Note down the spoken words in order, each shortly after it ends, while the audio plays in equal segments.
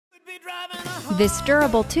This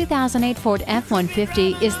durable 2008 Ford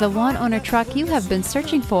F-150 is the one-owner truck you have been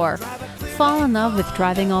searching for. Fall in love with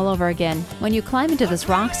driving all over again when you climb into this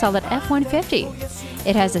rock-solid F-150.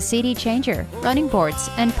 It has a CD changer, running boards,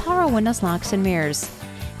 and power windows, locks, and mirrors.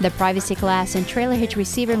 The privacy glass and trailer hitch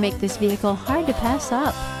receiver make this vehicle hard to pass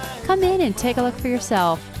up. Come in and take a look for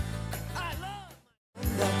yourself.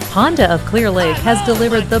 Honda of Clear Lake has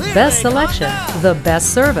delivered the best selection, the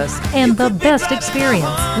best service, and the best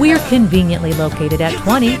experience. We're conveniently located at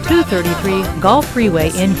 2233 Gulf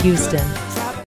Freeway in Houston.